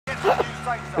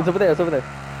It's over there, it's over there.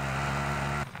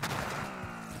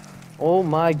 Oh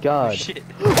my god. Oh, shit.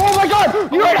 Oh my god!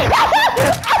 You heard it!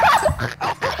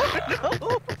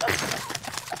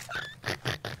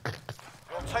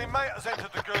 Your teammate has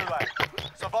entered the gulag.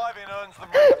 Surviving earns them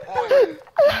one point.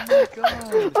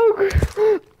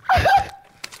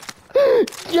 Oh,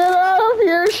 get out of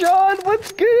here, Sean!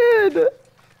 What's good?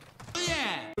 Oh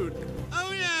yeah!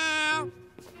 Oh yeah!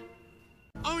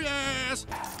 Oh yes!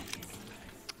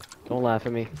 Don't laugh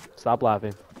at me. Stop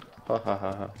laughing. Ha ha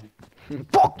ha ha.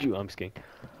 Fuck you! I'm just kidding.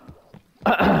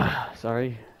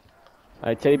 Sorry.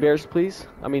 Alright, teddy bears, please.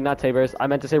 I mean, not teddy bears. I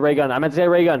meant to say ray gun. I meant to say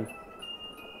ray gun.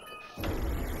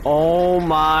 Oh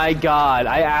my god!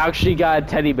 I actually got a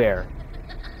teddy bear.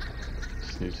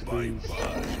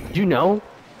 Did you know?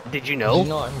 Did you know? Did you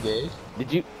know I'm gay?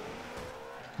 Did you?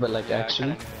 But like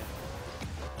actually,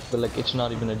 but like it's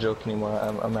not even a joke anymore.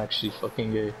 I'm actually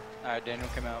fucking gay. Alright, Daniel,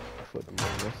 come out.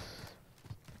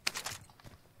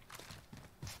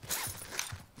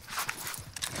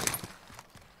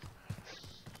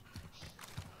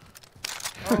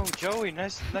 Oh, Joey,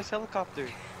 nice helicopter.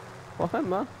 What,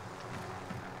 man?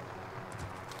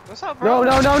 What's up, bro?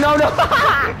 No!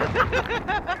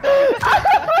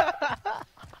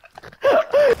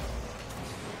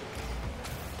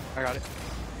 I got it.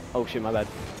 Oh shit, my bad.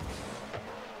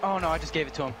 Oh no, I just gave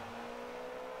it to him.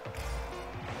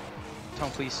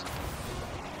 Tone, please.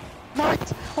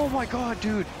 What? Oh my god,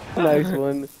 dude. Nice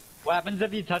one. What happens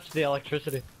if you touch the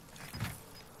electricity?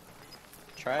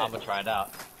 Try it. I'm gonna try it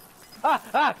out.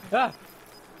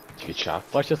 Did you get shot?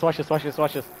 Watch this, watch this, watch this,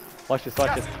 watch this. Watch this,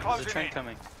 watch this. There's a train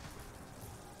coming.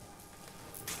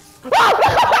 I'm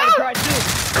gonna try too.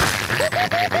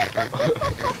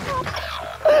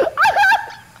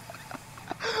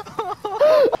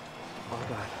 Oh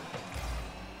god.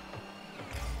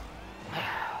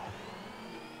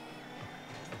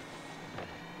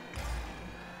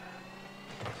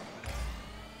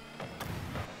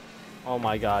 Oh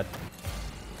my god.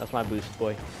 That's my boost,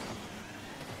 boy.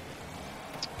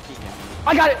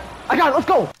 I got it! I got it! Let's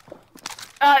go!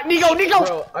 Nico!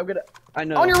 Bro, I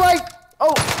know. On your right!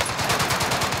 Oh!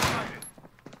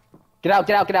 Get out,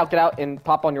 get out, get out, get out, and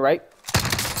pop on your right.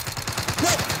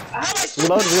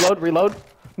 Reload.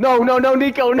 No,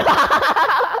 Nico, no!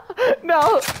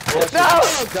 No!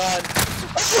 Oh god.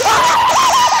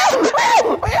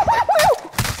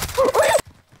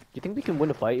 You think we can win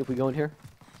a fight if we go in here?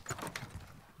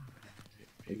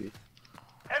 Maybe.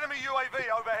 Enemy UAV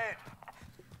overhead.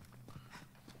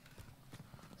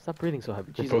 Stop breathing so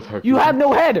heavy. Jesus. You have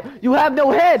no head! You have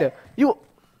no head! You...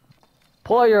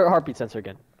 Pull out your heartbeat sensor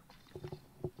again.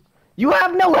 You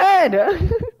have no head!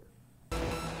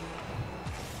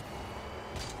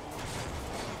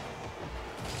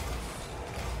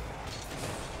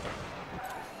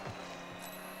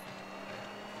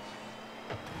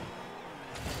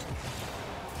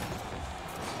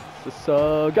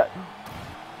 So good.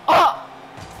 Ah!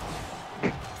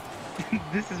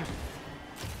 This is.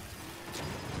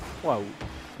 Wow,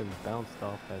 been bounced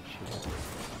off that shit.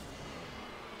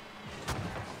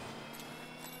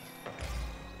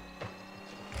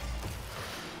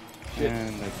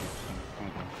 And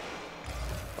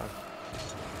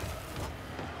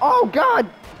Oh god!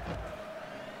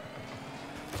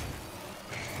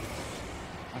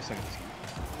 I suck at this game.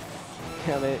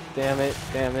 Damn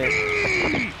it.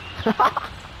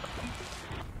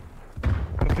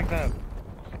 Go pick that up.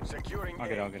 Securing I'll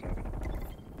get it.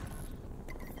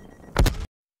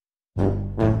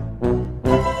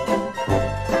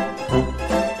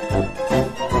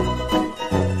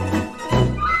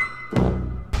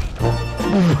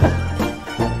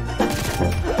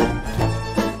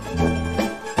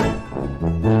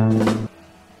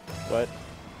 What?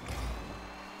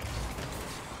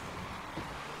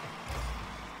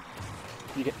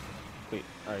 You get... Wait,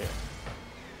 alright.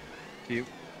 You.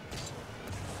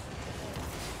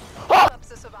 Help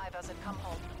the survivors and come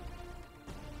home.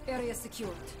 Area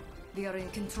secured. We are in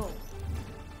control.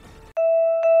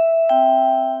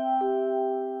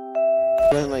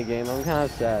 In my game, I'm kind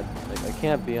of sad. Like, I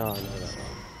can't be on.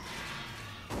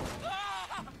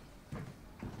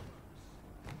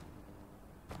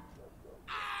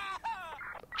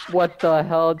 What the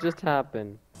hell just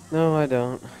happened? No, I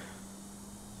don't.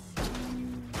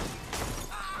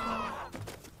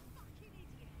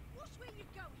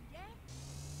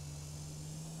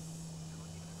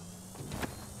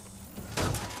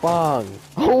 Bong!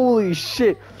 Holy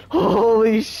shit!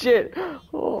 Holy shit!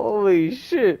 Holy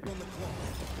shit!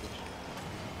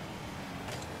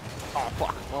 Oh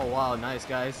fuck! Oh wow, nice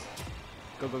guys.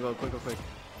 Go, quick.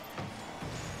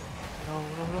 No.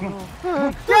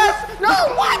 Yes! No!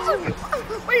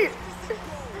 What? Wait!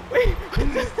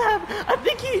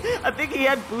 I think he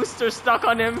had booster stuck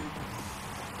on him.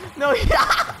 No,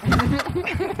 yeah.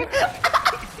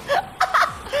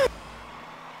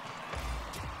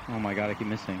 Oh my god, I keep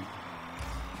missing.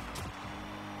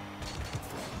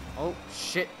 Oh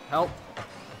shit! Help!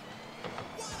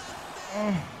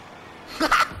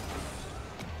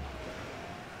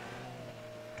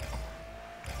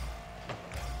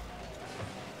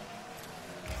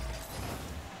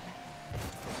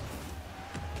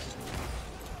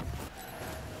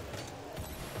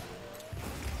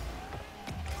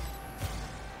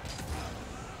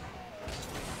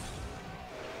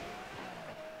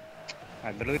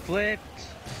 I literally flipped.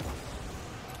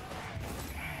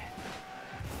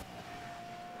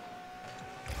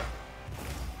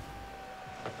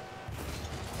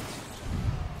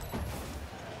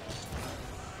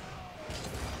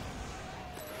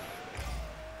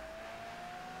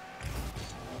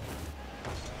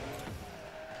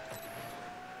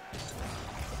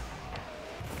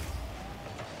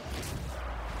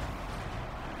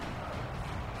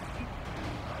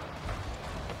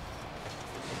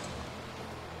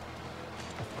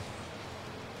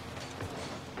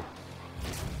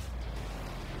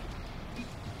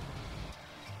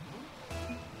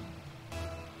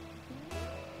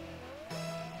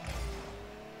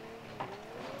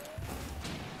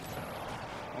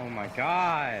 Oh my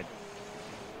god.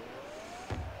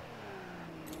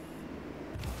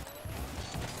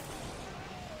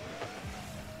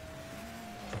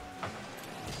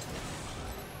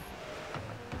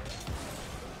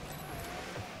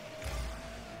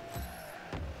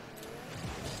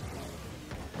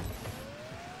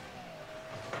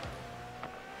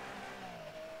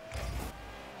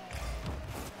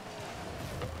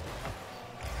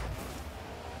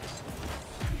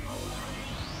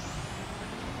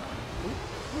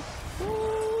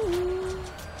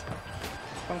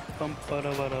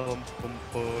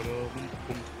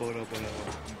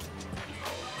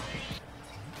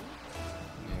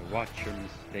 Watch your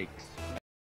mistakes.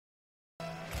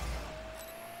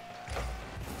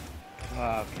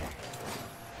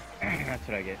 Okay. That's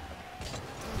what I get.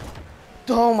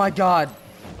 Oh my god!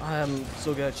 I am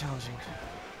so good at challenging.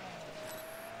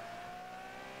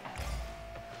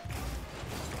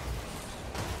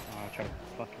 I'll try to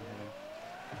fucking hit him.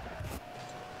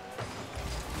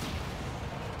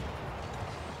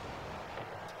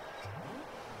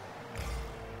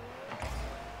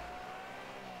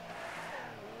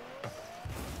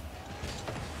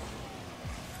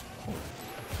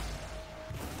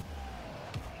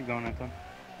 Keep going, Antone.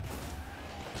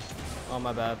 Oh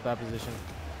my bad, bad position.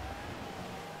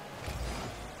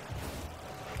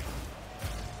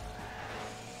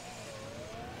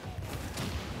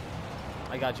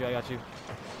 I got you, I got you.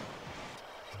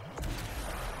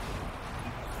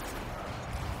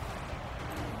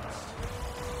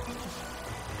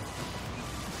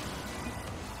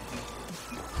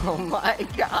 Oh my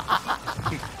god!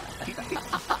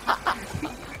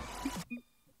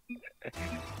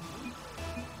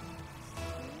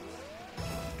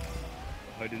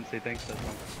 I didn't say thanks that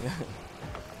time.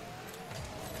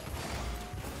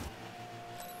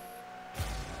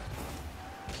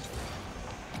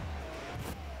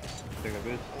 Think I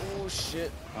good? Oh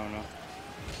shit. I don't know.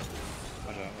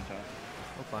 Watch out, watch out.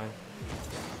 I'm fine.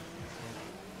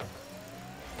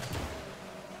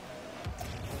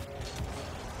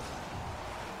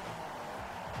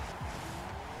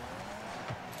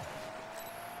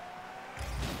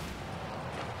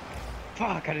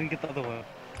 Fuck, I didn't get the other one.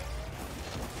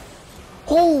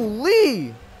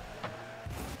 Holy!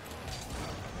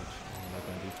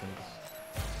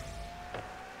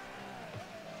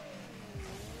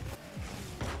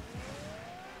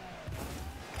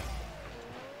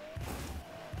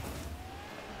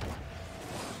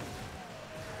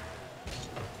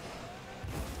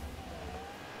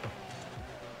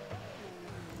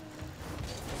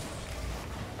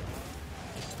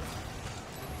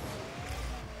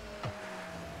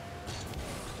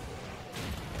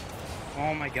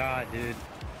 Oh my god, dude.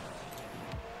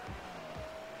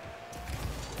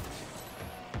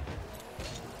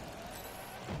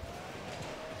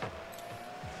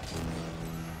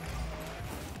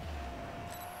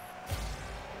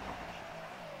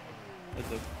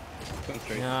 Go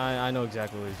straight. Yeah, I know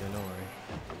exactly what he's doing, don't worry.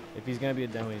 If he's gonna be a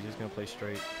demo, he's just gonna play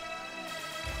straight.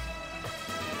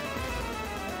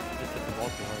 Just hit the ball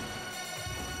too hard.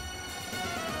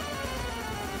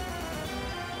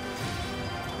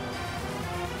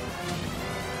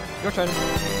 Your turn.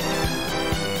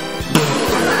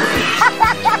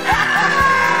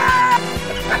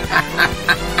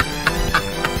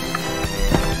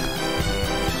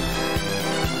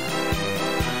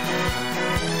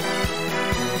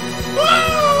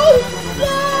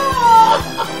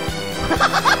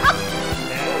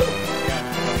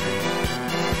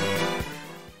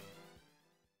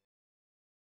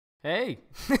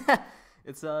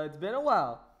 It's been a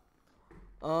while.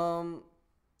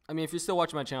 I mean, if you're still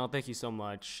watching my channel, thank you so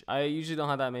much. I usually don't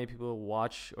have that many people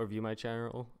watch or view my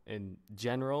channel in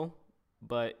general,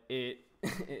 but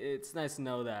it's nice to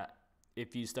know that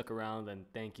if you stuck around, then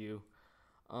thank you.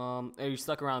 If you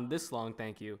stuck around this long,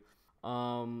 thank you.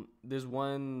 There's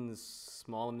one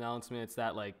small announcement. It's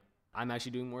that like I'm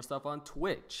actually doing more stuff on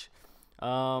Twitch. I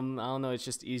don't know. It's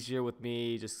just easier with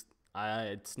me.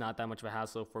 It's not that much of a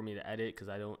hassle for me to edit because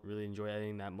I don't really enjoy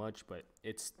editing that much, but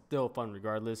it's still fun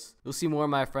regardless. You'll see more of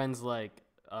my friends like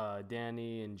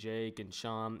Danny and Jake and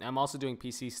Sean. I'm also doing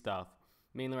PC stuff.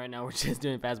 Mainly right now we're just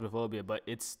doing Phasmophobia, but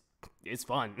it's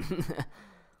fun.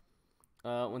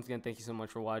 Once again, thank you so much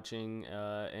for watching,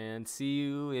 and see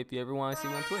you if you ever want to see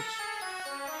me on Twitch.